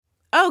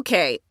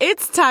Okay,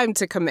 it's time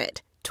to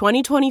commit.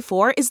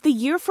 2024 is the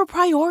year for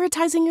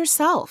prioritizing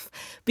yourself.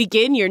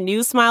 Begin your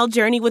new smile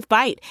journey with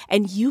Byte,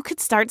 and you could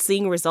start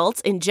seeing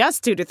results in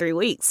just 2 to 3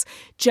 weeks.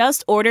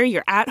 Just order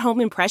your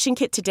at-home impression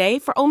kit today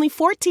for only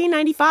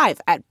 $14.95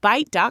 at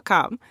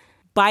Byte.com.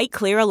 Byte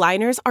Clear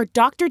aligners are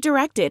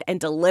doctor-directed and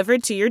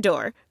delivered to your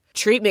door.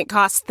 Treatment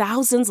costs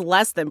thousands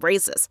less than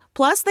braces.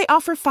 Plus, they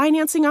offer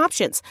financing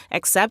options,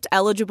 accept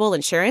eligible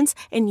insurance,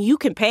 and you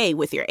can pay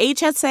with your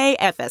HSA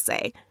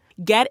FSA.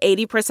 Get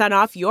 80%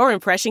 off your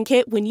impression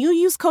kit when you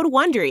use code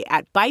WONDERY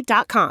at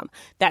Byte.com.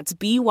 That's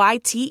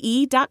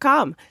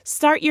BYTE.com.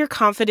 Start your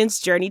confidence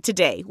journey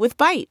today with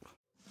Byte.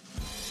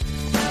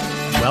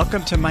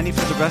 Welcome to Money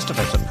for the Rest of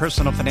Us, a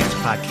personal finance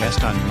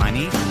podcast on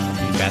money,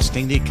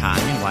 investing, the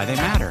economy, and why they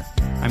matter.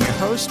 I'm your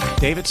host,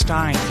 David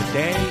Stein.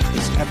 Today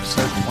is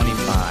episode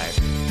 25.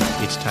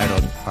 It's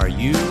titled, Are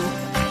You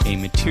a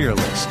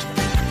Materialist?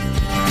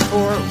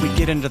 Before we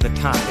get into the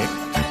topic,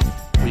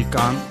 we've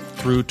gone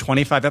through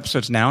 25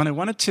 episodes now, and I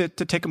wanted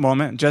to take a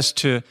moment just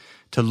to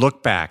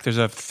look back. There's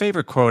a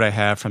favorite quote I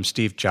have from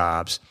Steve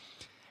Jobs,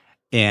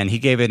 and he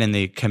gave it in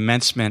the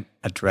commencement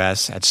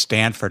address at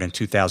Stanford in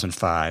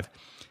 2005.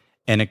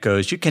 And it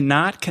goes, you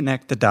cannot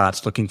connect the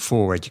dots looking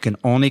forward. You can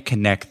only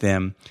connect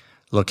them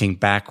looking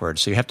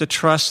backwards. So you have to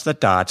trust the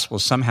dots will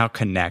somehow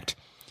connect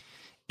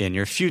in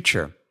your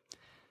future.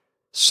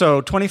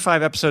 So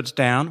 25 episodes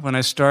down, when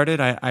I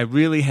started, I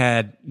really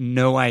had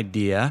no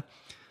idea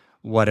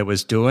what it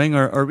was doing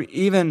or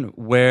even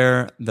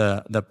where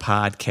the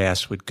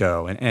podcast would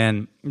go.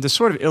 And to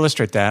sort of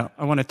illustrate that,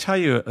 I want to tell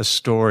you a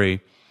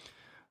story.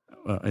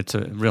 It's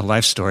a real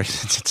life story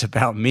since it's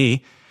about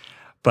me.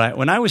 But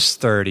when I was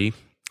 30,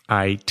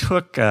 I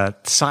took a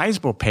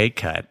sizable pay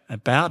cut,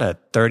 about a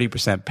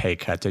 30% pay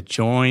cut, to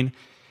join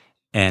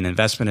an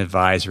investment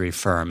advisory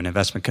firm, an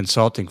investment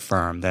consulting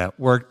firm that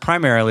worked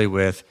primarily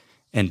with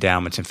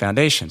endowments and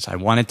foundations. I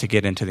wanted to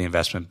get into the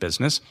investment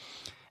business,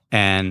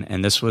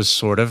 and this was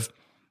sort of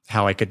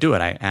how I could do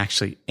it. I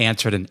actually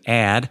answered an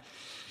ad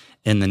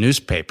in the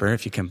newspaper,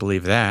 if you can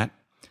believe that.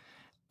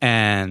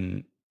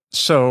 And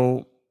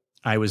so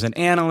I was an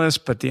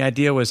analyst, but the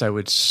idea was I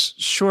would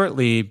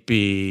shortly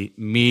be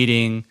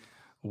meeting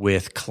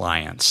with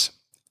clients.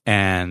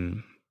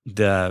 And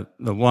the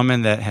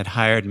woman that had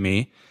hired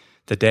me,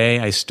 the day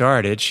I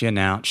started, she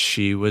announced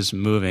she was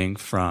moving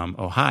from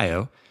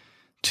Ohio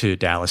to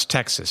Dallas,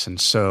 Texas. And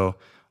so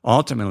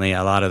ultimately,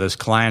 a lot of those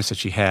clients that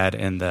she had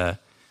in the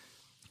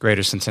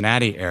greater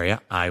Cincinnati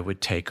area, I would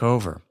take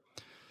over.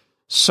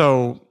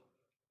 So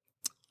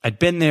I'd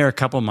been there a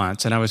couple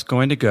months, and I was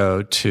going to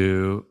go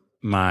to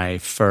my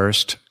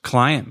first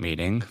client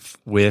meeting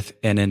with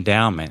an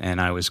endowment, and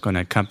I was going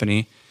to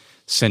accompany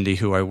Cindy,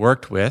 who I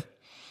worked with,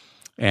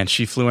 and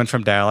she flew in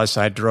from Dallas.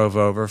 I drove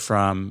over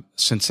from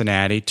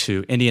Cincinnati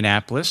to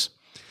Indianapolis.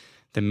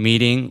 The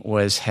meeting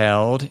was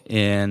held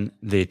in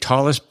the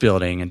tallest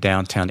building in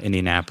downtown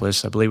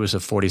Indianapolis. I believe it was a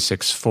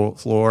 46th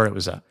floor. It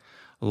was a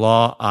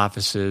law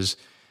offices,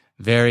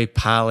 very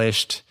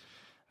polished,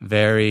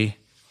 very,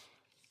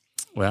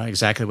 well,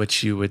 exactly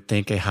what you would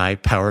think a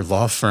high-powered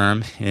law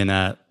firm in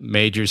a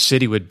major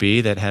city would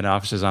be that had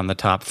offices on the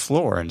top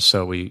floor. And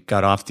so we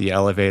got off the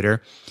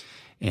elevator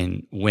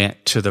and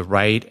went to the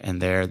right,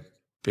 and there,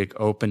 big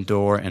open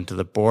door into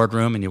the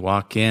boardroom, and you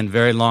walk in,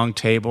 very long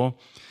table.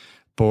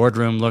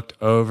 Boardroom looked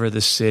over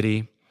the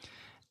city,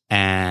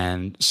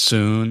 and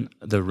soon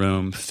the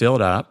room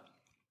filled up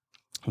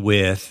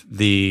with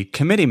the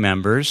committee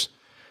members,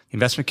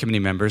 investment committee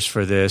members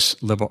for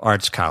this liberal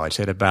arts college.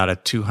 They had about a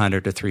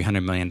 $200 to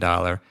 $300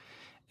 million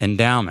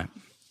endowment,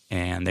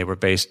 and they were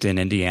based in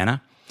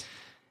Indiana.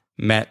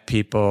 Met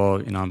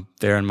people, I'm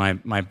there in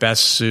my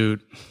best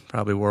suit,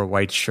 probably wore a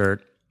white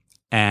shirt,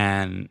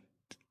 and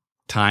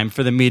time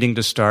for the meeting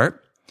to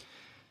start.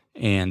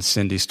 And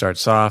Cindy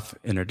starts off,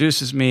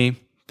 introduces me.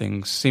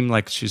 Things seem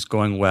like she's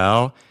going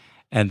well.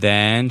 And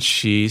then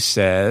she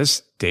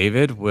says,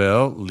 David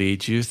will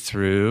lead you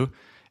through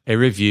a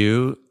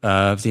review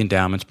of the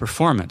endowment's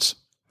performance.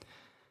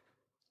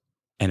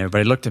 And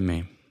everybody looked at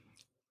me.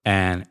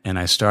 And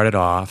I started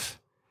off.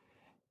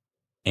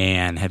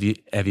 And have you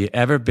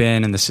ever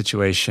been in the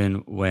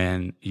situation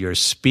when you're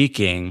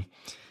speaking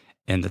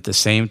and at the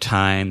same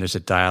time there's a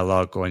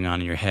dialogue going on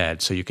in your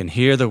head? So you can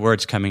hear the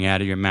words coming out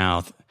of your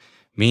mouth.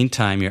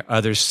 Meantime, your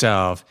other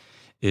self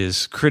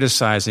is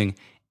criticizing,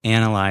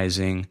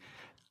 analyzing,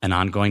 an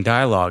ongoing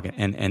dialogue.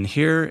 And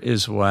here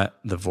is what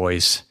the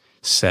voice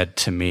said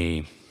to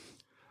me: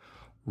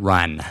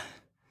 run.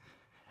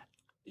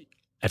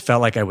 I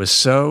felt like I was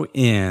so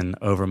in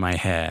over my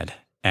head.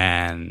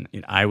 And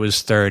I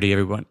was 30,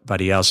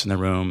 everybody else in the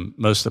room,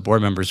 most of the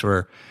board members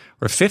were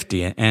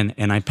 50, and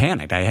I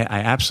panicked. I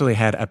absolutely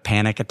had a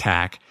panic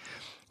attack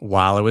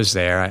while I was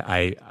there.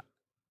 I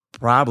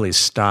probably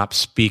stopped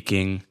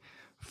speaking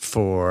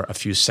for a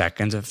few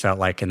seconds. It felt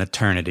like an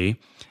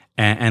eternity.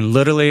 And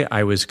literally,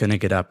 I was going to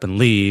get up and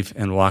leave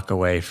and walk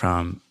away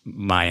from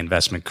my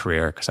investment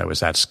career because I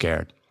was that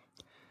scared.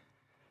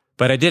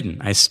 But I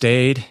didn't. I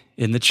stayed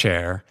in the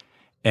chair,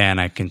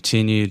 And I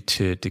continued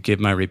to give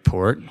my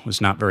report. It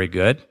was not very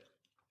good.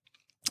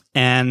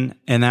 And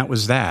that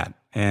was that.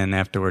 And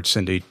afterwards,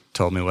 Cindy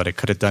told me what I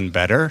could have done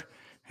better.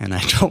 And I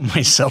told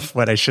myself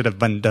what I should have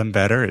done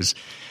better is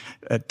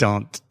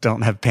don't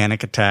have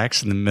panic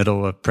attacks in the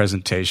middle of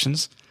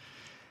presentations.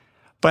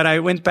 But I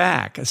went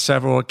back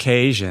several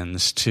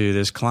occasions to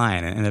this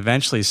client, and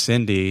eventually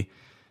Cindy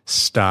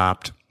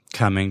stopped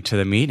coming to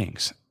the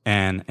meetings.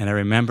 And I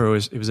remember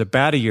it was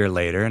about a year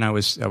later, and I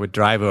would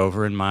drive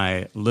over in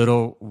my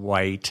little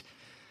white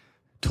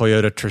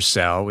Toyota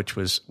Tercel, which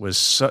was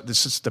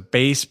this is the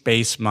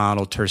base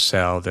model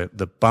Tercel.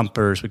 The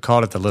bumpers, we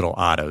called it the little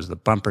autos. The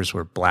bumpers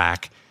were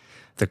black.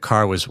 The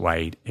car was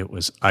white. It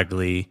was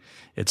ugly.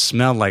 It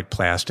smelled like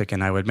plastic,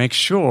 and I would make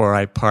sure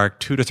I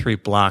parked 2 to 3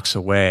 blocks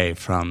away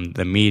from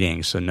the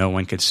meeting so no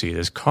one could see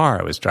this car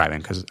I was driving,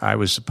 because I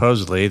was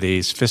supposedly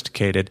the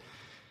sophisticated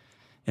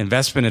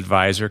investment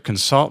advisor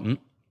consultant,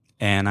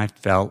 and I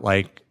felt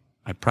like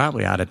I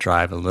probably ought to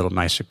drive a little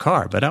nicer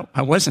car. But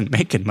I wasn't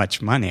making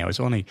much money. I was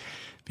only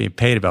being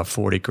paid about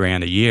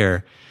 $40,000 a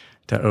year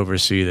to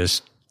oversee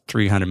this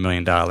 $300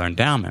 million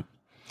endowment.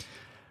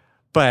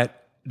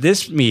 But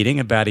this meeting,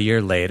 about a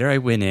year later, I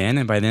went in,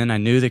 and by then I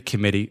knew the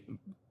committee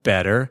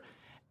better,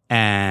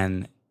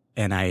 and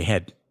I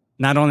had,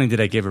 not only did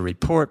I give a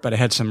report, but I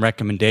had some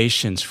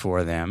recommendations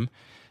for them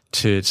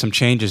to some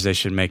changes they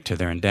should make to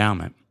their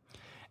endowment.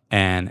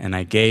 And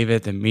I gave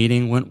it. The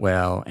meeting went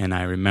well, and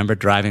I remember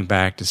driving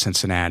back to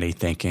Cincinnati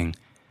thinking,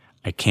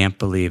 I can't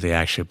believe they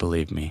actually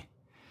believed me.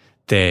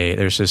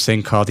 There's this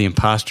thing called the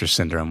imposter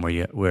syndrome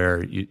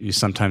where you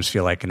sometimes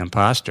feel like an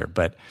imposter,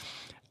 but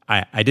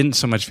I didn't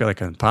so much feel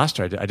like an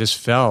imposter. I just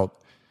felt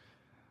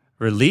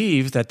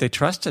relieved that they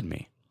trusted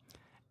me.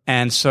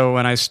 And so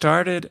when I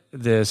started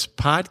this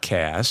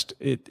podcast,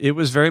 it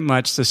was very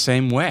much the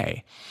same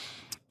way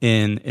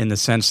in the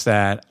sense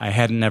that I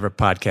hadn't never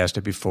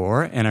podcasted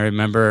before. And I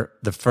remember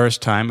the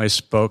first time I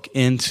spoke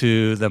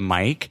into the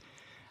mic,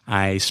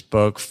 I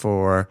spoke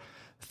for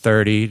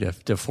 30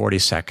 to 40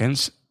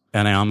 seconds,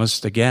 and I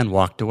almost, again,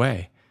 walked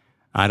away.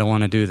 I don't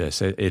want to do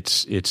this.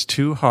 It's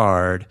too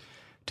hard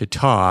to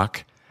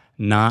talk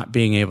not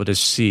being able to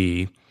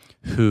see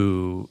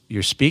who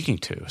you're speaking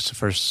to. So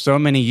for so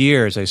many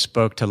years, I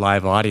spoke to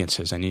live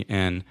audiences,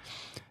 and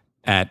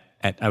I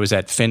was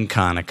at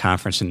FinCon, a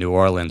conference in New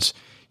Orleans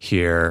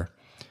here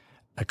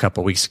a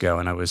couple of weeks ago,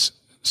 and I was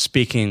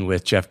speaking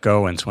with Jeff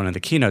Goins, one of the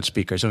keynote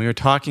speakers, and we were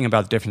talking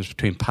about the difference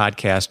between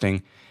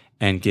podcasting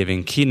and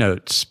giving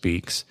keynote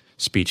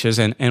speeches,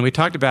 and we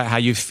talked about how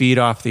you feed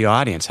off the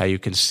audience, how you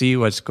can see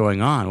what's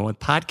going on. Well, with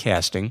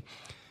podcasting,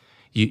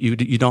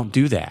 you don't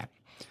do that.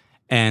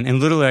 And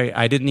literally,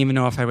 I didn't even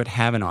know if I would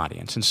have an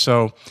audience. And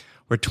so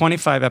we're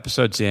 25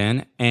 episodes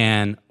in,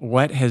 and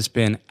what has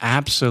been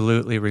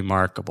absolutely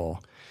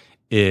remarkable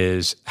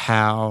is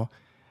how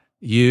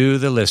you,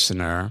 the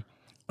listener,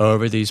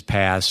 over these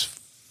past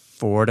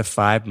 4 to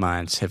 5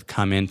 months have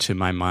come into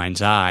my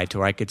mind's eye to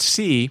where I could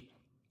see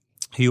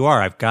who you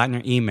are. I've gotten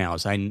your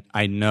emails.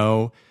 I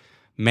know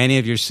many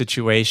of your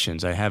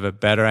situations. I have a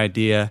better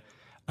idea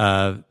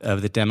of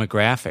the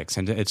demographics.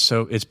 And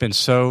it's been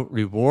so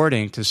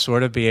rewarding to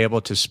sort of be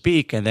able to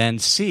speak and then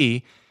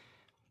see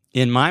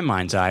in my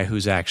mind's eye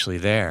who's actually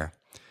there.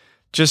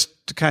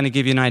 Just to kind of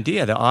give you an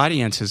idea, the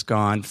audience has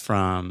gone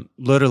from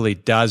literally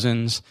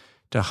dozens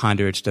to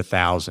hundreds to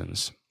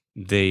thousands.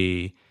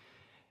 The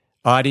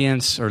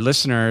audience or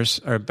listeners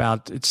are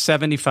about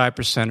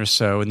 75% or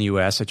so in the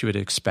U.S. that you would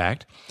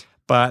expect,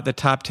 but the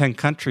top 10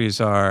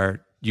 countries are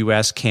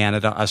U.S.,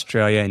 Canada,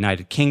 Australia,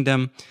 United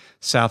Kingdom,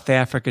 South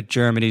Africa,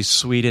 Germany,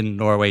 Sweden,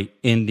 Norway,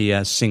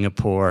 India,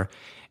 Singapore,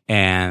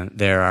 and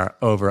there are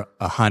over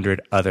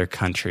 100 other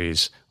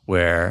countries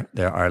where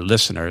there are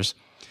listeners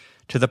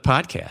to the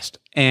podcast.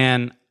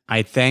 And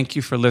I thank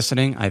you for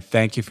listening. I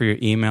thank you for your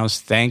emails.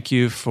 Thank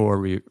you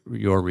for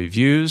your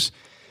reviews.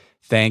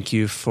 Thank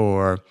you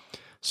for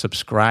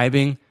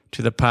subscribing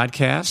to the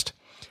podcast.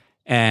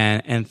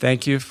 And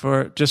thank you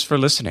for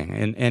listening.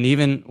 And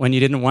even when you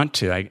didn't want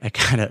to, I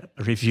kind of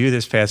reviewed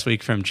this past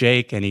week from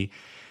Jake, and he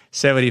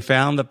said when he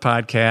found the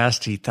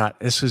podcast, he thought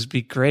this would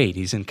be great.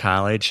 He's in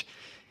college,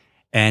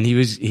 and he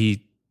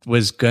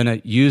was going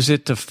to use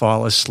it to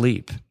fall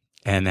asleep.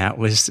 And that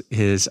was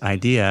his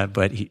idea,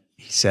 but he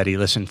said he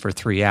listened for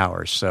 3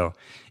 hours. So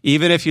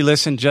even if you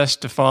listen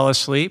just to fall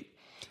asleep,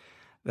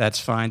 that's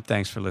fine.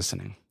 Thanks for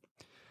listening.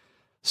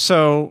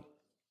 So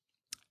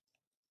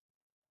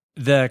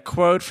the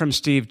quote from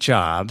Steve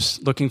Jobs,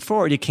 looking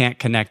forward, you can't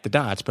connect the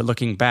dots, but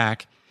looking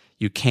back,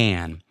 you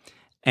can.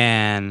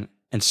 And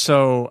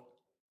so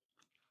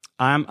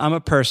I'm a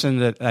person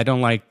that I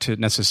don't like to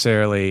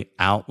necessarily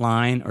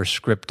outline or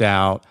script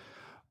out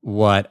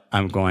what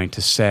I'm going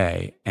to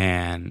say.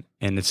 And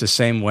it's the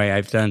same way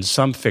I've done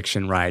some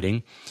fiction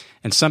writing.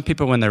 And some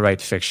people, when they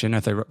write fiction,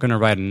 if they're going to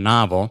write a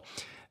novel,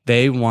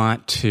 they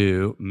want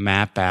to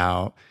map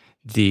out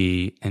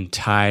the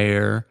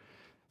entire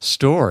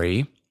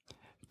story,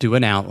 do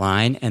an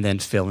outline, and then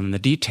fill in the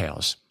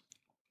details.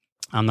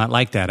 I'm not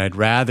like that. I'd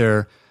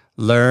rather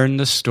learn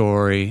the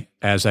story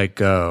as I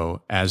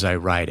go, as I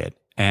write it.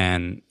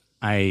 And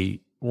I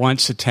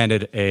once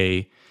attended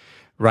a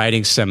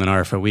writing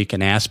seminar for a week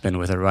in Aspen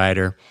with a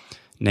writer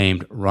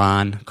named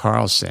Ron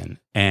Carlson.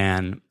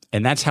 And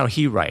that's how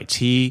he writes.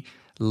 He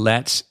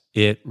lets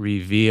the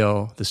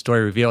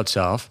story reveal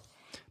itself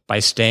by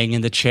staying in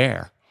the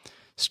chair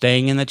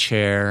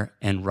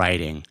and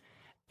writing.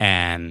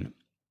 And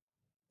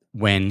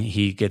when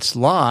he gets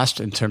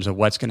lost in terms of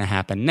what's going to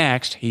happen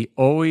next, he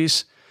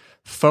always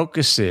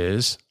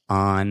focuses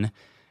on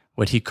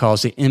what he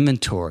calls the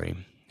inventory.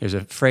 There's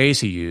a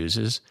phrase he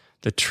uses,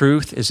 the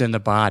truth is in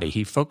the body.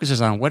 He focuses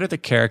on what are the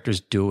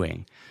characters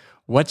doing?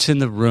 What's in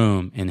the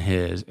room in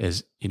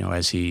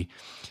as he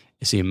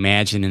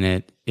imagining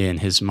it in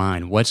his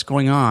mind? What's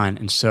going on?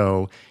 And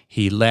so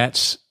he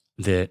lets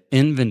the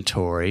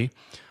inventory,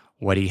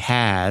 what he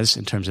has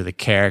in terms of the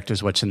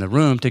characters, what's in the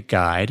room, to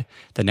guide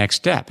the next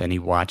step. And he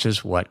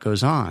watches what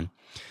goes on.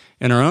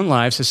 In our own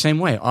lives, the same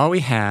way. All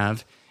we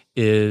have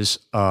is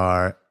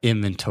our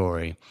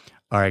inventory,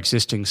 our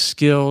existing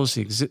skills,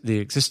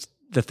 the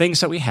things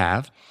that we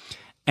have,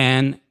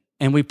 and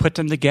we put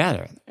them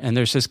together. And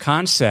there's this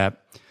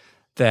concept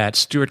that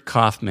Stuart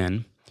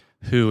Kauffman,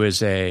 who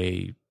is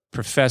a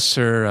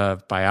professor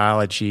of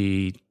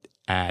biology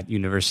at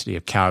University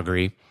of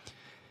Calgary,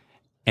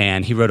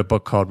 and he wrote a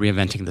book called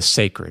Reinventing the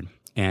Sacred.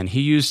 And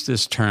he used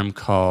this term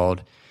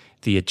called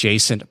the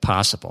adjacent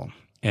possible.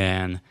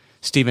 And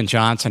Stephen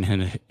Johnson,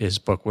 in his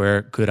book,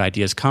 Where Good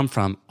Ideas Come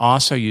From,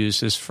 also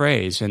used this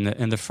phrase. And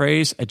the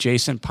phrase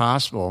adjacent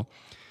possible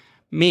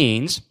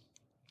means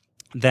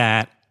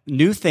that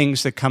new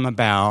things that come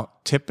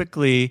about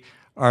typically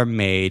are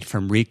made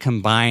from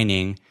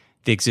recombining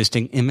the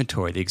existing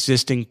inventory, the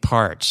existing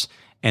parts.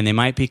 And they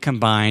might be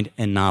combined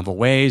in novel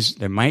ways.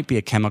 There might be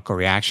a chemical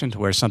reaction to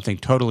where something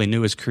totally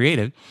new is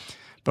created.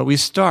 But we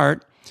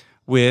start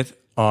with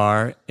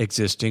our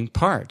existing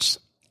parts.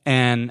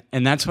 And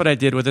that's what I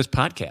did with this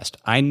podcast.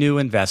 I knew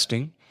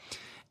investing.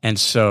 And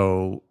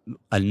so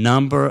a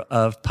number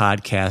of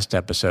podcast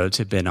episodes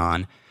have been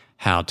on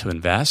how to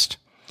invest.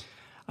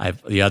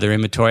 The other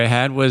inventory I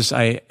had was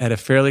I had a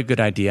fairly good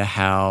idea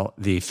how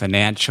the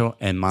financial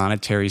and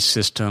monetary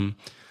system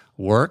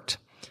worked,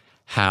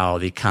 how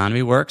the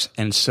economy works.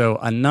 And so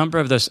a number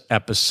of those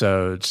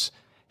episodes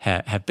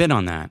have been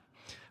on that.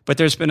 But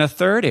there's been a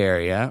third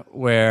area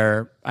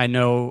where I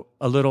know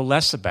a little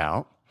less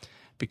about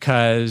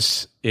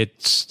because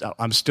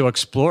I'm still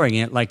exploring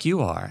it like you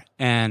are.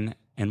 And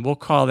we'll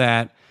call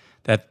that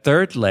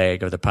third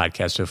leg of the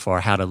podcast so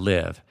far, How to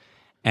Live.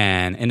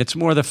 And it's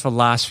more the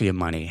philosophy of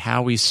money,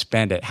 how we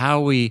spend it,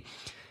 how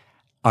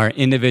our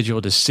individual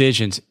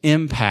decisions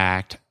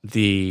impact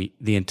the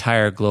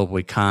entire global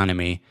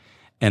economy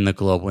and the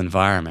global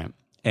environment.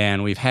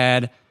 And we've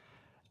had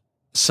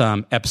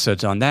some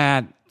episodes on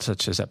that,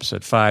 such as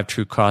episode 5,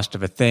 True Cost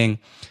of a Thing.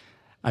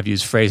 I've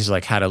used phrases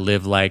like how to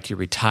live like you're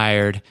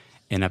retired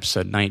in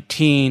episode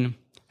 19.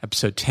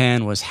 Episode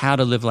 10 was how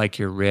to live like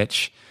you're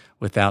rich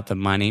without the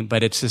money.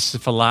 But it's this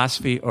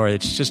philosophy, or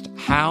it's just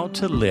how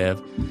to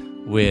live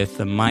with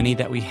the money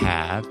that we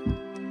have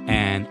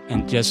and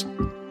just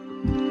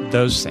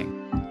those things.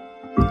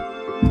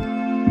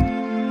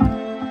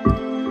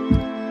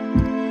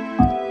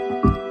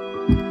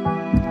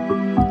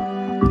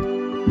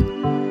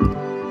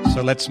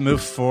 So let's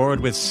move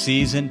forward with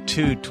season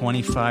 2,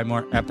 25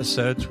 more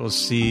episodes. We'll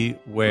see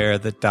where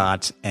the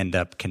dots end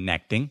up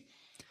connecting.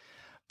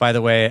 By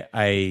the way,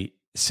 I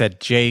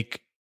said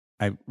Jake,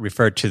 I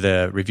referred to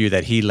the review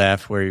that he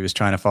left where he was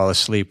trying to fall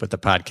asleep with the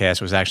podcast.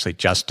 It was actually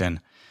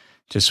Justin.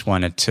 Just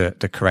wanted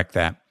to correct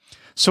that.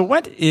 So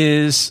what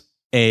is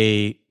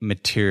a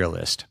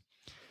materialist?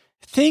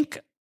 Think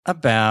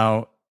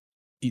about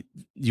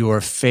your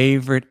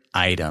favorite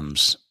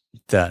items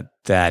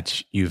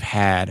that you've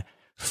had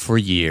for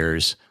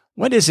years.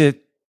 What is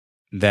it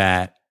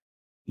that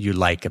you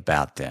like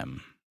about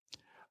them?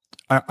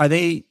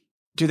 Do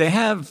they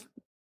have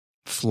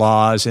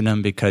flaws in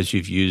them because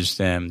you've used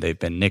them? They've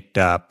been nicked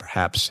up.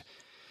 Perhaps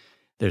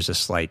there's a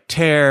slight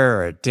tear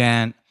or a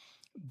dent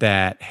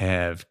that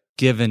have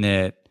given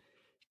it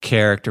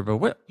character. But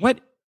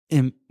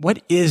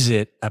what is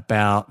it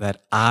about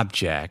that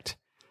object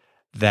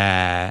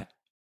that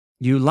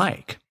you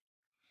like?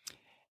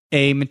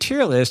 A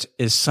materialist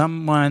is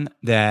someone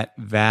that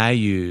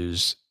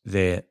values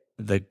the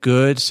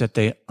goods that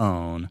they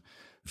own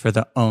for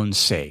their own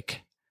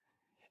sake.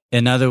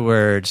 In other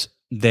words,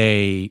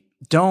 they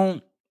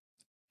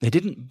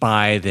didn't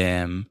buy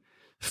them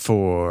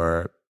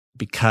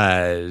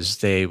because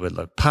they would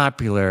look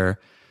popular,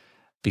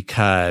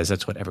 because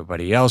that's what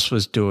everybody else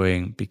was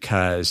doing,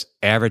 because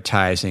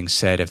advertising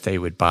said if they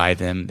would buy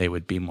them, they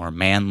would be more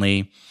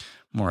manly,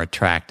 more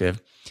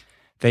attractive.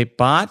 They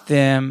bought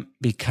them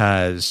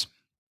because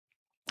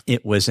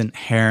it was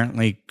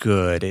inherently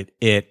good.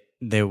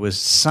 There was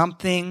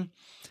something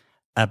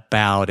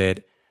about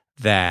it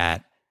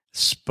that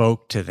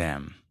spoke to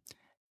them.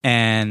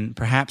 And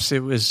perhaps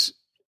it was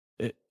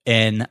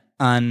an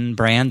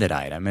unbranded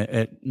item,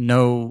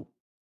 no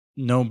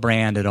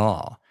brand at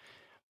all.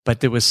 But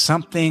there was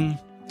something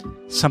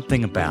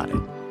about it.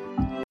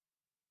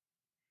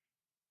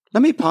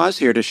 Let me pause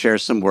here to share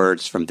some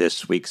words from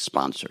this week's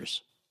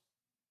sponsors.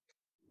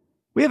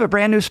 We have a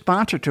brand new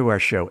sponsor to our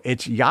show.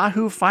 It's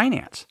Yahoo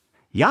Finance.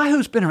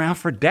 Yahoo's been around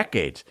for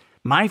decades.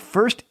 My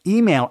first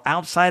email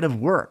outside of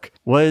work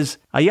was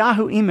a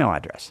Yahoo email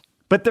address.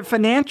 But the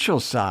financial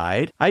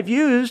side I've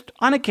used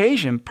on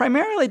occasion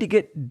primarily to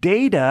get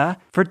data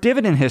for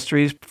dividend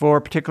histories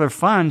for particular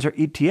funds or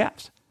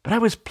ETFs. But I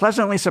was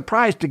pleasantly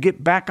surprised to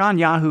get back on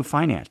Yahoo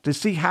Finance to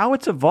see how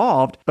it's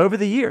evolved over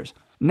the years.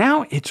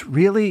 Now it's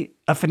really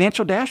a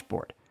financial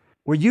dashboard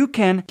where you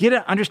can get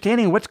an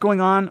understanding of what's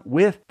going on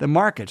with the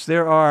markets.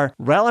 There are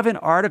relevant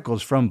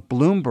articles from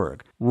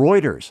Bloomberg,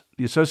 Reuters,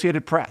 the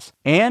Associated Press,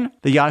 and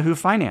the Yahoo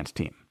Finance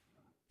team.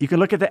 You can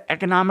look at the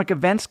economic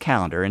events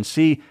calendar and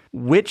see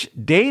which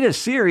data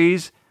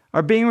series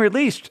are being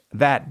released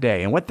that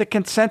day and what the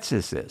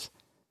consensus is.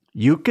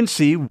 You can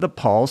see the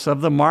pulse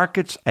of the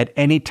markets at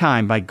any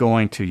time by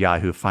going to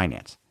Yahoo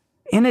Finance.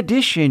 In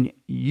addition,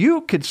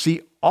 you could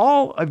see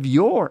all of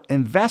your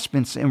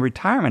investments in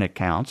retirement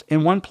accounts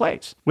in one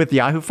place. With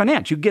Yahoo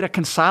Finance, you get a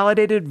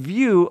consolidated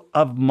view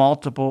of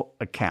multiple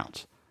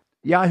accounts.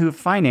 Yahoo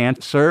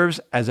Finance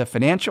serves as a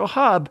financial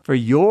hub for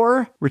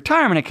your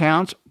retirement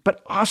accounts, but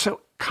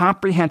also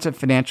comprehensive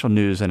financial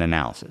news and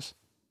analysis.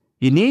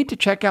 You need to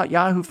check out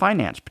Yahoo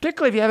Finance,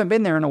 particularly if you haven't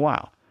been there in a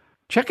while.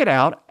 Check it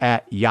out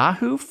at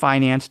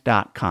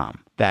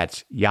yahoofinance.com.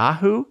 That's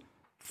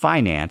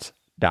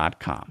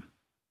yahoofinance.com.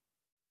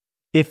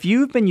 If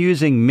you've been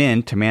using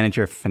Mint to manage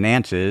your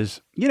finances,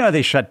 you know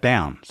they shut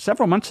down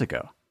several months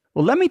ago.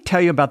 Well, let me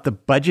tell you about the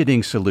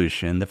budgeting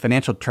solution, the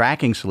financial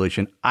tracking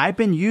solution I've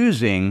been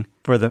using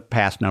for the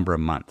past number of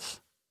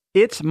months.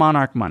 It's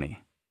Monarch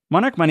Money.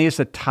 Monarch Money is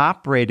the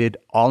top-rated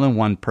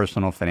all-in-one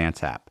personal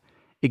finance app.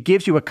 It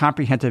gives you a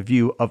comprehensive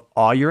view of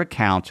all your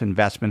accounts,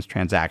 investments,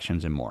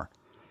 transactions, and more.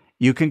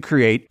 You can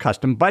create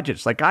custom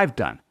budgets like I've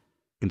done.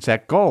 You can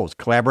set goals,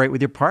 collaborate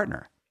with your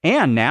partner.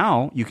 And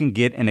now you can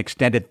get an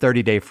extended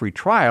 30-day free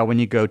trial when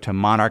you go to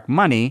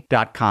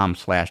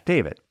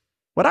monarchmoney.com/David.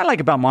 What I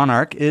like about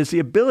Monarch is the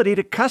ability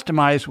to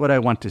customize what I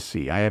want to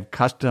see. I have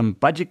custom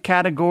budget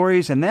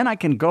categories, and then I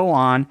can go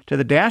on to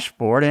the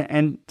dashboard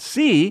and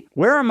see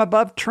where I'm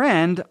above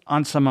trend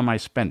on some of my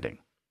spending.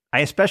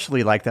 I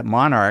especially like that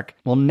Monarch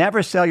will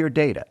never sell your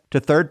data to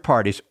third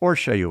parties or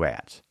show you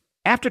ads.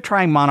 After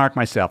trying Monarch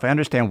myself, I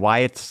understand why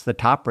it's the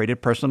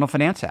top-rated personal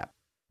finance app.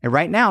 And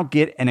right now,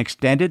 get an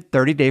extended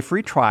 30-day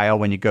free trial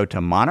when you go to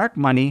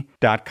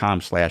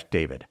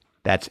monarchmoney.com/David.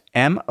 That's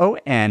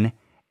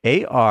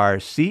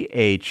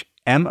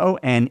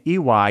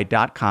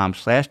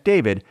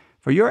monarchmoney.com/David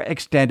for your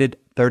extended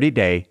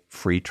 30-day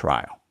free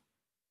trial.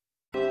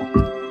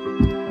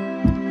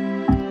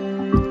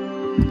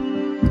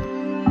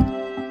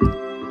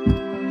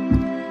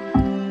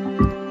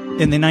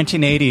 In the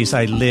 1980s,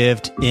 I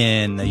lived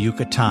in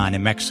Yucatan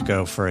in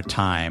Mexico for a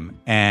time,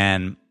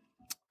 and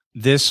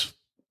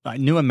I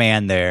knew a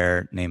man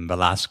there named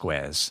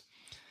Velasquez,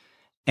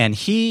 and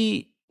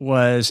he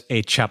was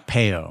a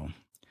chapeo,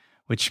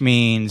 which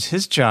means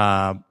his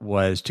job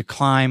was to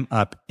climb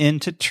up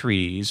into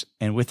trees,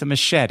 and with a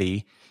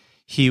machete,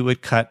 he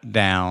would cut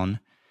down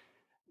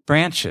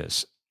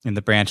branches, and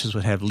the branches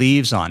would have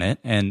leaves on it,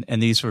 and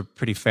these were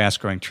pretty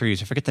fast-growing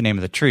trees. I forget the name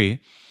of the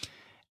tree.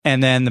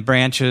 And then the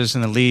branches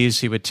and the leaves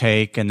he would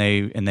take, and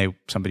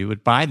somebody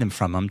would buy them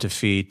from him to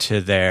feed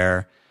to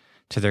their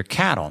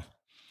cattle.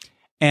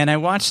 And I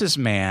watched this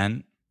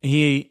man.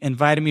 He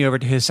invited me over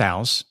to his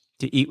house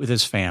to eat with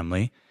his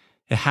family.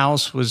 The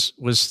house was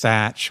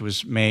thatched,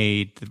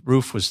 the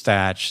roof was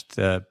thatched,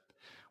 the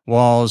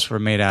walls were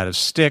made out of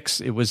sticks.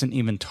 It wasn't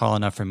even tall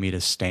enough for me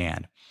to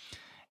stand.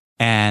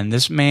 And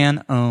this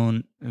man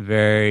owned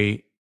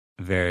very,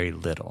 very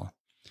little.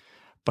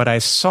 But I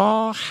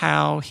saw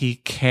how he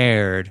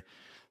cared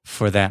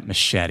for that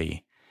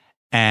machete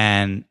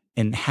and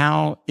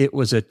how it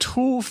was a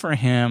tool for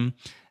him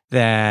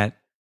that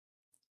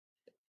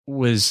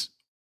was,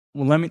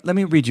 well, let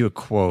me read you a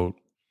quote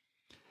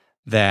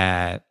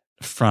that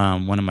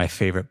from one of my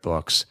favorite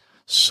books.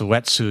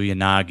 Soetsu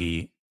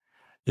Yanagi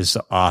is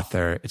the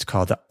author. It's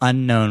called The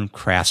Unknown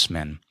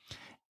Craftsman.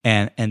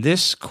 And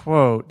this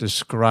quote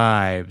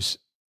describes,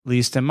 at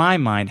least in my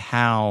mind,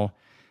 how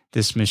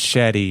this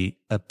machete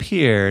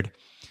appeared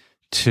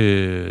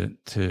to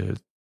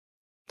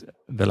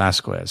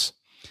Velasquez.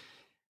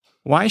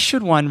 Why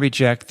should one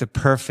reject the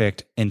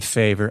perfect in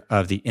favor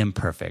of the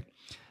imperfect?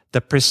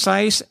 The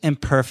precise and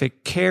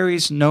perfect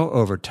carries no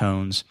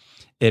overtones,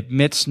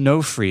 admits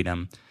no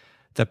freedom.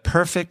 The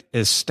perfect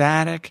is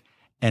static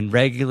and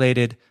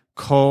regulated,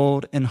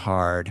 cold and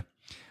hard.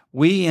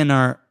 We in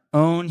our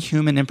own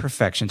human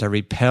imperfections are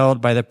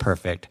repelled by the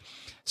perfect,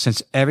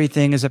 since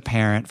everything is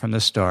apparent from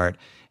the start,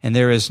 and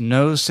there is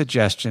no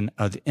suggestion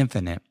of the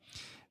infinite.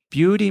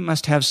 Beauty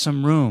must have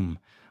some room,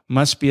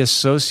 must be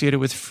associated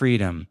with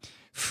freedom.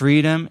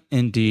 Freedom,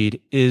 indeed,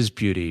 is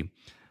beauty.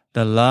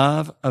 The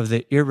love of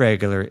the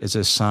irregular is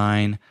a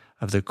sign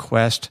of the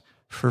quest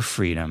for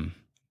freedom.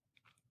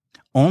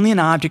 Only an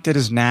object that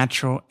is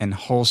natural and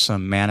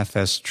wholesome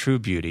manifests true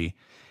beauty,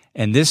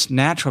 And this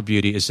natural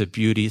beauty is a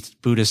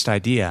Buddhist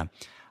idea.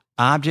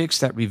 Objects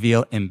that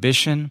reveal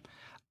ambition,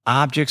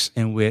 objects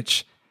in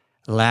which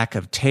lack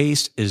of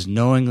taste is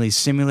knowingly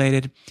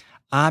simulated,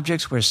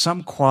 objects where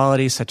some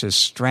quality such as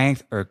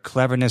strength or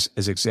cleverness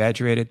is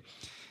exaggerated.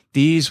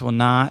 These will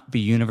not be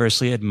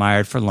universally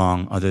admired for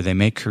long, although they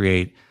may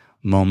create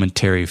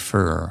momentary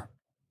furrow.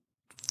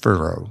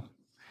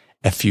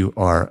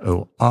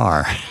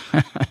 F-U-R-O-R.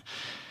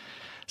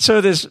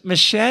 So this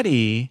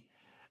machete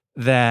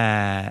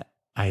that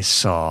I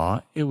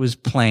saw, it was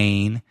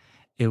plain,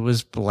 it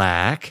was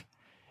black,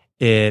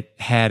 it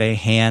had a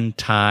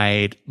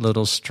hand-tied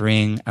little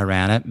string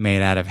around it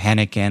made out of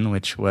henequen,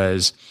 which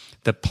was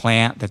the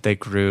plant that they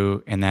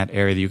grew in that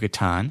area of the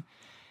Yucatan,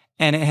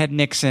 and it had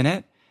nicks in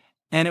it,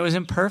 and it was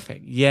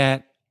imperfect,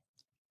 yet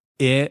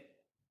it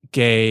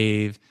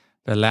gave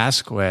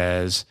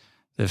Velasquez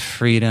the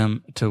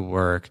freedom to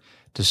work,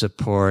 to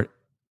support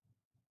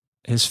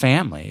his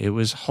family. It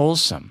was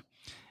wholesome.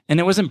 And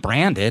it wasn't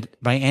branded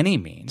by any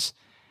means.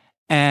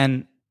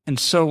 And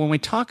so when we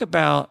talk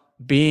about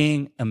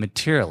being a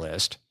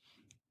materialist,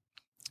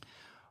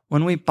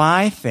 when we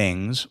buy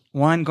things,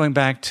 one, going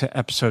back to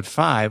episode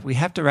 5, we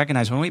have to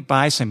recognize when we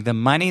buy something, the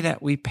money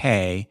that we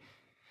pay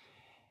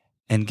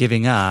and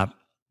giving up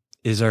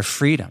is our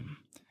freedom.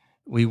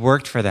 We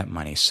worked for that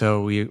money,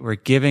 so we're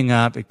giving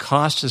up. It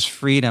costs us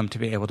freedom to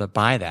be able to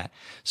buy that.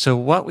 So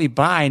what we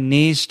buy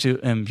needs to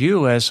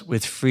imbue us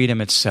with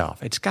freedom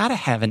itself. It's got to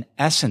have an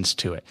essence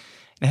to it.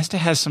 It has to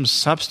have some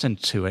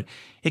substance to it.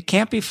 It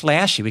can't be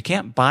flashy. We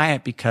can't buy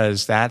it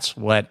because that's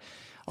what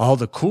all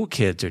the cool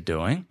kids are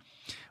doing.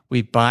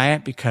 We buy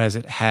it because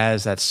it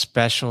has that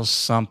special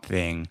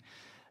something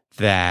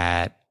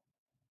that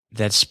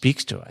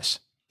speaks to us.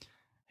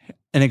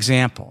 An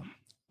example.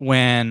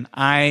 When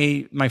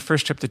my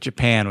first trip to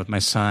Japan with my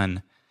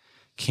son,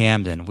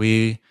 Camden,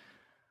 we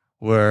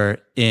were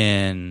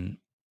in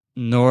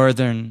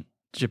northern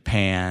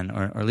Japan,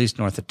 or at least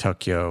north of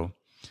Tokyo,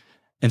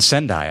 in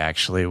Sendai,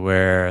 actually,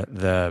 where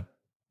the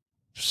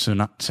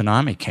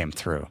tsunami came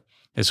through.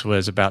 This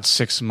was about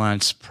 6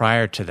 months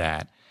prior to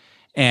that.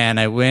 And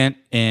we went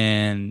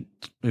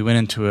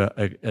into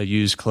a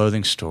used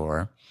clothing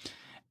store,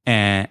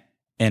 and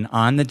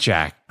on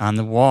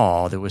the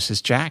wall, there was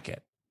his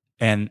jacket.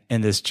 And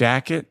this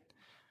jacket,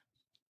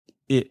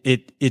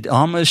 it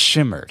almost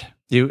shimmered.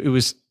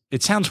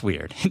 It sounds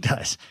weird. It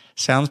does.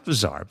 Sounds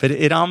bizarre, but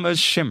it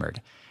almost shimmered.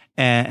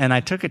 And I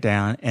took it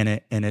down and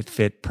it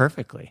fit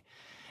perfectly.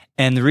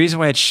 And the reason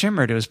why it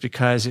shimmered, it was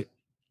because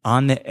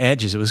on the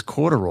edges, it was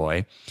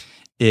corduroy.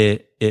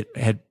 It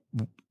had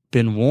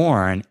been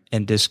worn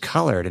and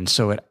discolored. And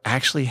so it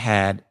actually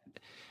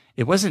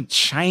it wasn't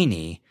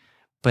shiny,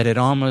 but it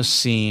almost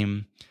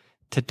seemed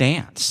to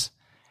dance.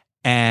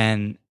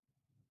 And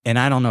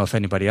I don't know if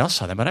anybody else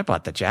saw that, but I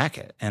bought the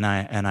jacket and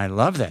I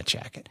love that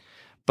jacket.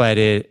 But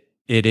it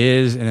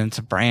is, and it's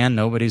a brand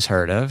nobody's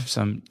heard of,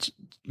 some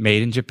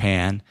made in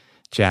Japan,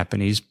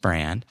 Japanese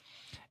brand.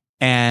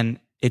 And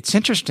it's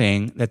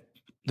interesting that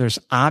there's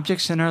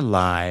objects in our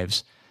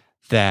lives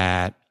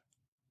that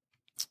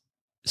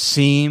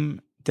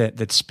seem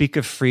that speak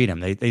of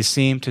freedom. They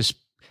seem to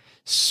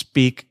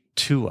speak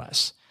to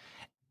us.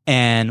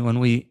 And when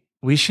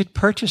we should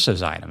purchase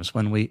those items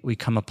when we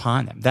come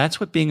upon them.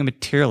 That's what being a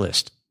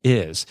materialist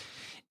is.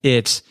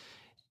 It's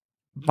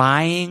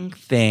buying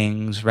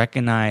things,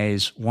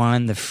 recognize,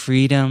 one, the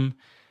freedom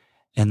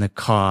and the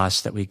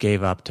cost that we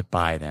gave up to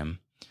buy them,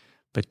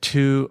 but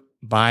two,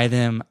 buy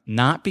them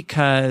not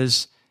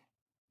because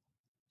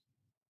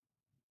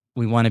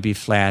we want to be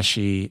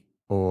flashy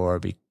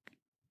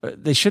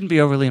they shouldn't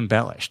be overly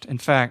embellished. In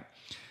fact,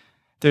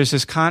 there's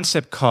this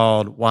concept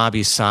called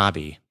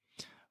wabi-sabi,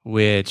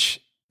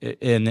 which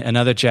in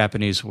another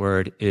Japanese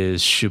word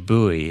is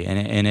shibui,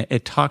 and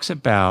it talks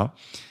about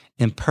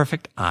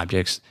imperfect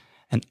objects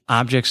and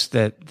objects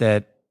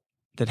that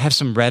have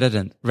some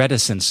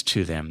reticence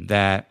to them,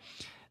 that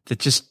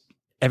just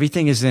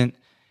everything isn't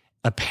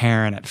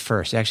apparent at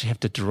first. You actually have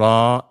to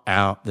draw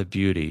out the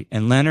beauty.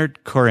 And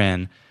Leonard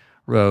Cohen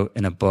wrote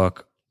in a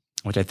book,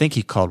 which I think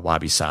he called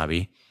Wabi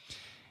Sabi,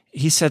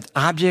 he said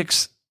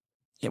objects,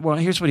 well,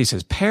 here's what he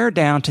says: pare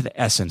down to the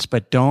essence,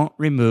 but don't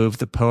remove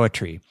the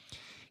poetry.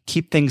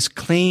 Keep things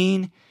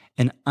clean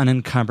and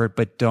unencumbered,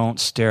 but don't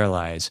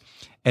sterilize.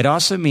 It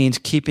also means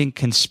keeping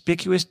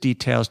conspicuous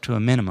details to a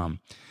minimum,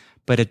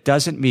 but it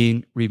doesn't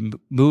mean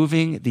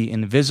removing the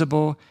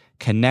invisible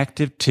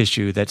connective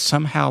tissue that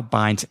somehow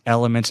binds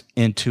elements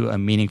into a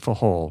meaningful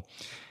whole.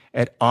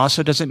 It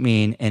also doesn't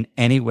mean in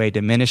any way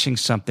diminishing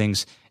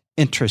something's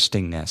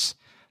interestingness,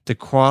 the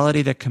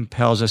quality that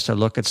compels us to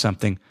look at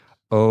something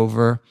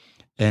over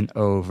and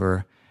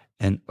over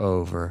and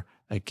over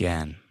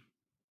again.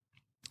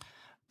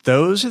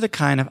 Those are the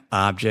kind of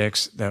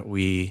objects that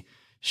we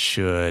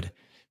should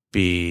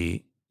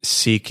be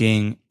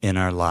seeking in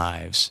our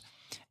lives.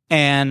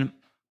 And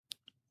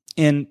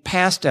in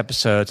past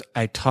episodes,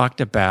 I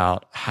talked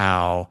about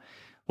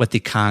what the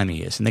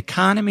economy is. And the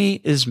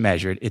economy is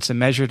measured. It's a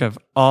measure of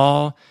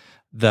all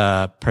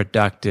the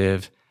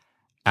productive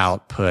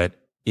output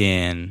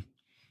in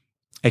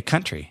a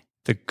country,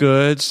 the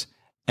goods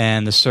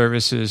and the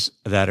services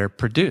that are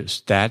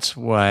produced. That's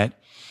what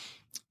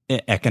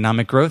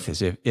economic growth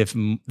is. If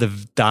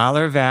the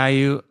dollar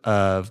value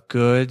of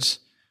goods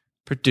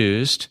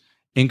produced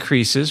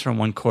increases from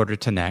one quarter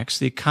to next,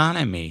 the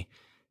economy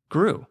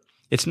grew.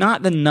 It's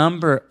not the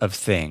number of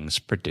things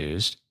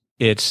produced,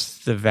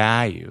 it's the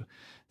value,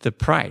 the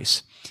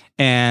price.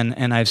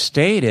 And I've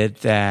stated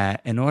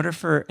that in order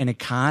for an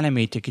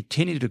economy to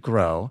continue to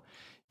grow,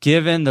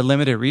 given the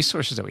limited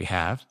resources that we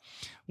have,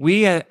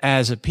 we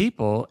as a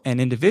people and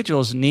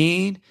individuals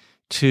need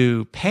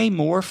to pay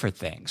more for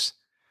things.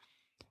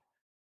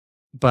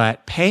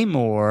 But pay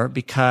more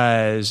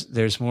because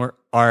there's more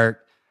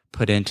art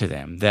put into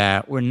them,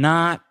 that we're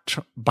not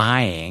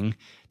buying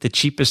the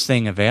cheapest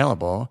thing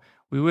available.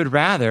 We would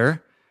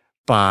rather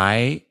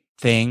buy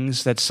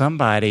things that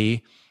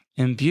somebody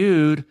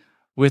imbued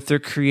with their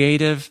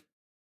creative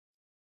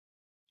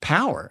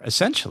power,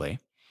 essentially.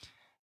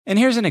 And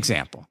here's an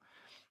example.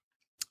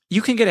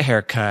 You can get a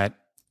haircut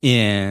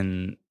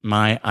in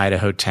my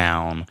Idaho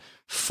town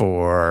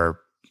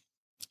for,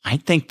 I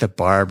think there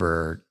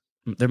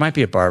might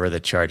be a barber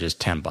that charges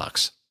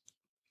 $10.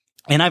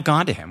 And I've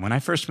gone to him. When I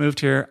first moved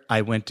here,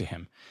 I went to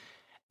him.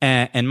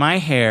 And my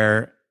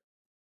hair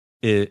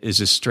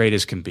is as straight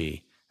as can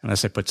be,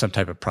 unless I put some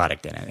type of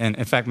product in it. And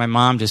in fact, my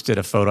mom just did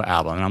a photo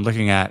album, and I'm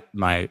looking at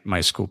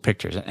my school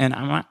pictures,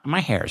 and my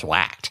hair is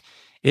whacked.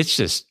 It's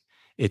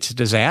a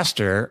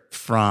disaster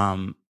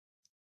from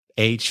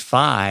age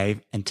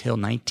 5 until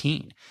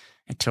 19,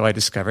 until I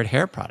discovered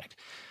hair product.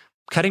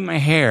 Cutting my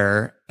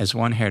hair, as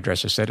one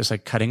hairdresser said, is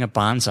like cutting a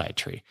bonsai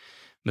tree.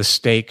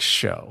 Mistakes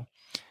show.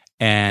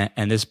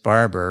 And this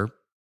barber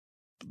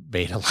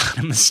made a lot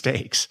of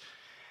mistakes.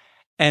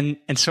 And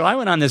so I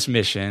went on this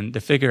mission to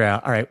figure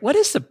out, all right, what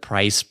is the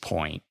price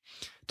point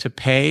to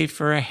pay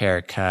for a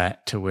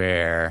haircut to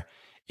where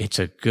it's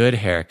a good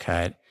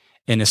haircut?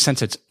 In a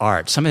sense, it's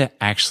art. Somebody that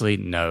actually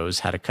knows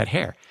how to cut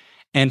hair.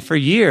 And for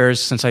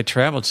years, since I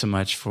traveled so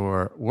much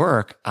for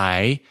work,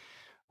 I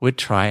would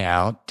try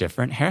out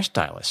different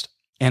hairstylists.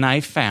 And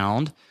I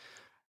found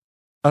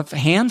a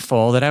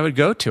handful that I would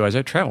go to as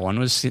I traveled. One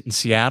was in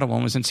Seattle,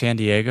 one was in San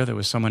Diego. There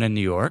was someone in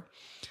New York.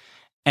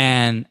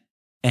 And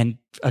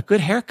a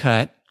good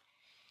haircut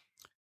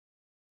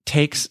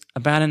takes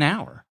about an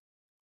hour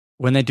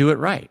when they do it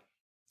right.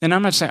 And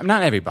I'm not saying,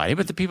 not everybody,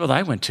 but the people that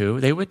I went to,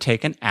 they would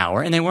take an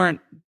hour, and they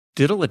weren't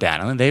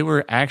diddle-a-daddling. They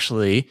were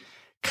actually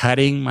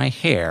cutting my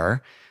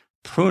hair,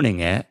 pruning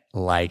it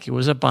like it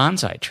was a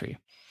bonsai tree.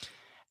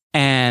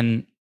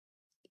 And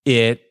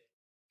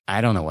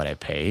I don't know what I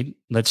paid.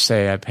 Let's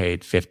say I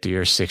paid $50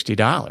 or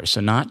 $60,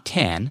 so not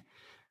 $10.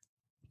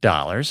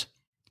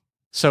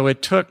 So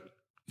it took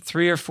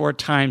 3 or 4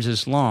 times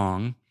as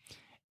long.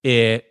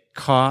 It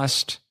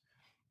cost,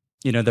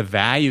 the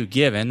value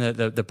given.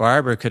 The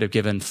barber could have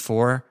given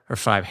 4 or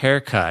 5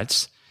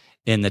 haircuts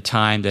in the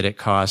time that it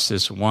cost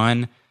this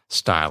one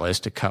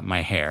stylist to cut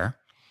my hair.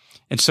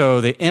 And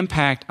so the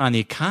impact on the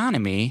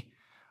economy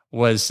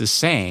was the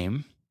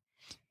same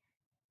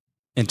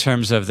in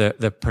terms of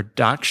the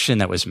production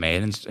that was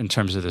made, in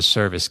terms of the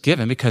service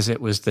given, because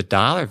it was the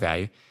dollar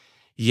value.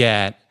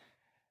 Yet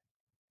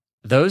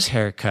those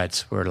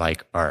haircuts were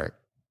like art,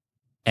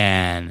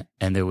 and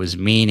there was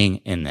meaning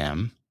in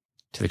them,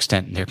 to the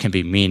extent there can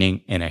be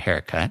meaning in a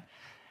haircut.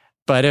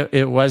 But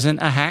it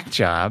wasn't a hack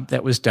job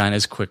that was done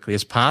as quickly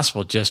as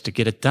possible just to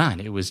get it done.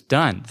 It was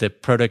done. The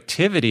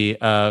productivity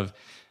of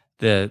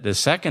the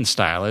second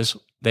stylist,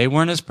 they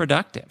weren't as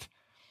productive.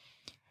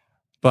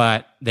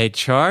 But they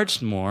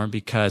charged more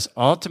because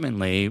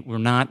ultimately we're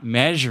not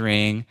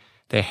measuring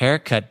the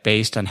haircut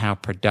based on how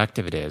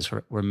productive it is.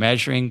 We're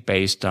measuring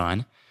based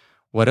on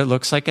what it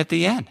looks like at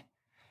the end.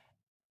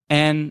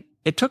 And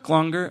it took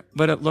longer,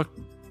 but it looked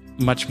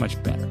much,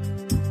 much better.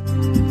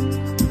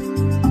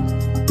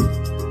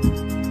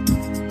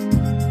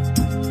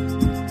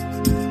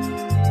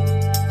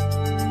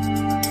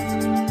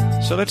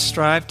 So let's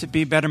strive to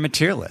be better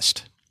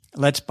materialists.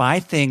 Let's buy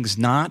things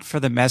not for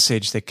the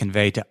message they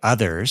convey to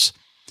others,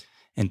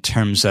 in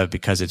terms of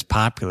because it's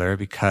popular,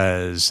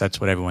 because that's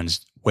what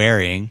everyone's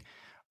wearing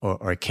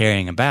or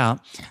caring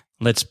about.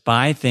 Let's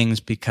buy things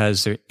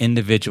because they're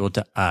individual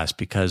to us,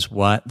 because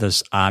what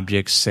those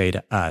objects say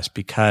to us,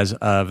 because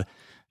of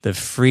the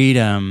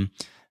freedom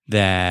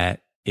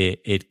that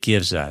it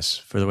gives us,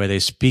 for the way they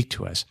speak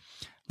to us.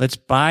 Let's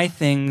buy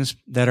things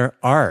that are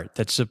art,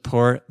 that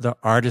support the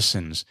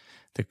artisans,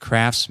 the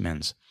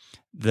craftsmen,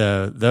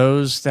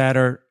 those that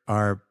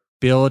are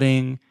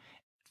building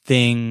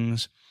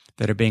things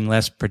that are being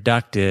less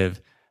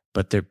productive,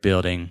 but they're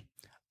building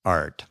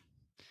art.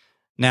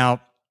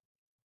 Now,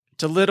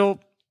 it's a little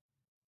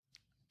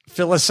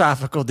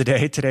philosophical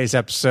today's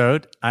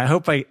episode. I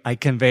hope I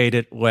conveyed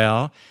it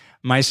well.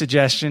 My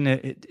suggestion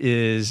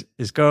is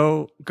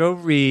go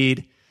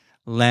read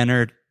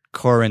Leonard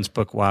Cohen's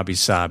book, Wabi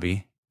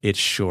Sabi. It's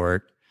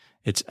short.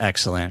 It's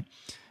excellent.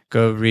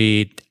 Go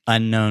read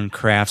Unknown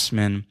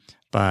Craftsman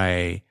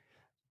by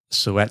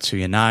Suetsu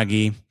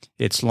Yanagi.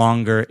 It's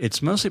longer.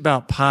 It's mostly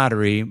about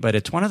pottery, but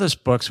it's one of those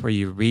books where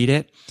you read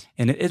it,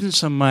 and it isn't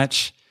so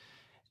much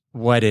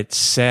what it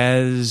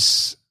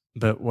says,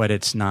 but what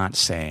it's not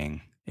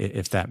saying,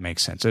 if that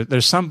makes sense.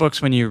 There's some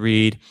books when you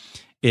read,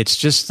 it's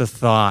just the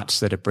thoughts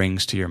that it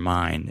brings to your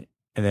mind,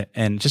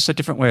 and just a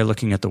different way of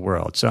looking at the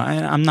world. So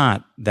I'm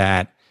not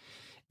that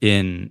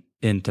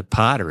into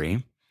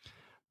pottery,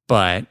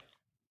 but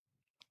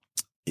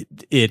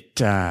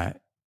it's a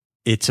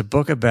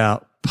book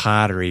about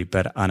pottery,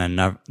 but on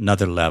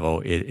another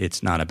level,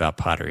 it's not about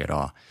pottery at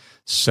all.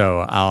 So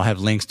I'll have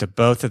links to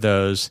both of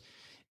those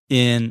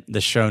in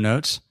the show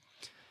notes.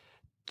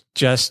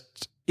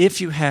 Just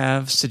if you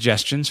have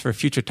suggestions for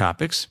future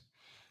topics,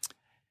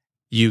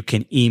 you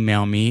can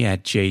email me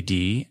at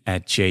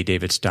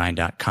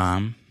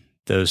jd@jdavidstein.com.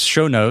 Those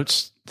show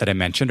notes that I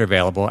mentioned are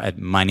available at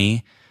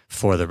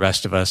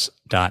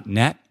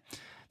moneyfortherestofus.net.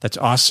 That's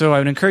also, I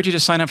would encourage you to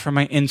sign up for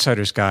my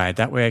Insider's Guide.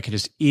 That way I can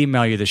just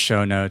email you the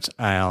show notes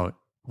out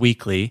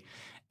weekly.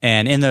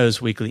 And in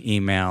those weekly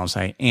emails,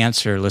 I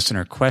answer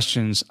listener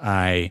questions.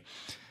 I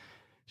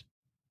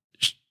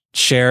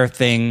share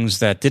things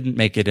that didn't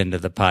make it into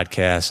the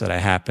podcast that I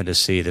happened to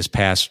see this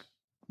past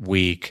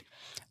week.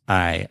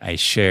 I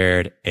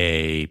shared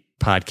a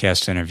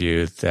podcast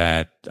interview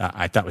that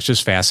I thought was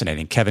just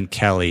fascinating. Kevin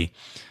Kelly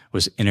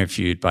was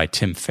interviewed by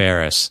Tim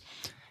Ferriss,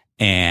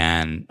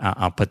 and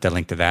I'll put the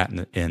link to that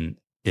in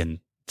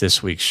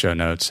this week's show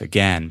notes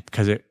again,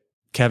 because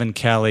Kevin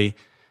Kelly,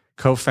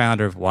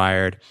 co-founder of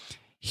Wired,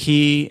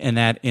 he in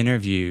that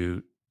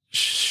interview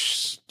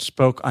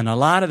spoke on a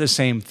lot of the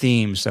same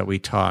themes that we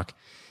talk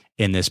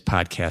in this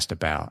podcast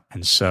about.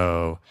 And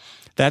so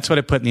that's what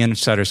I put in the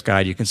Insider's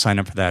Guide. You can sign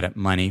up for that at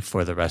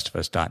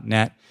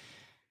moneyfortherestofus.net.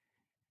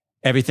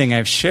 Everything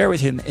I've shared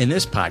with you in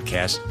this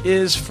podcast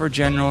is for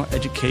general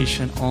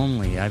education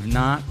only. I've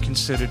not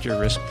considered your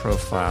risk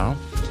profile,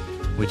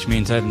 which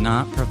means I've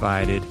not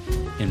provided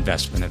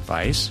investment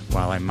advice.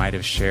 While I might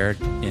have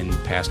shared in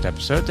past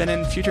episodes, and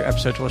in future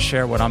episodes we'll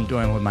share what I'm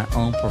doing with my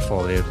own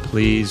portfolio.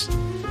 Please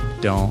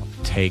don't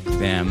take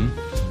them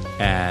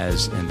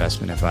as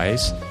investment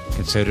advice.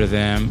 Consider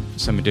them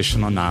some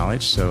additional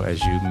knowledge, so as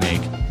you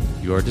make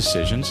your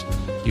decisions,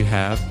 you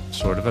have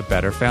sort of a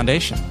better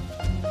foundation.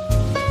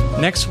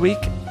 Next week,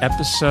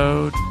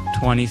 episode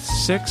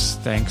 26.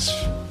 Thanks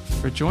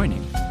for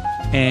joining.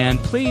 And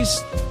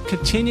please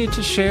continue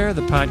to share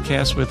the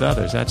podcast with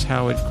others. That's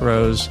how it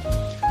grows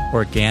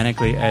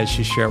organically, as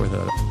you share it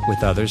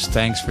with others.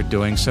 Thanks for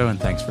doing so, and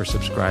thanks for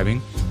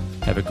subscribing.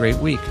 Have a great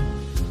week.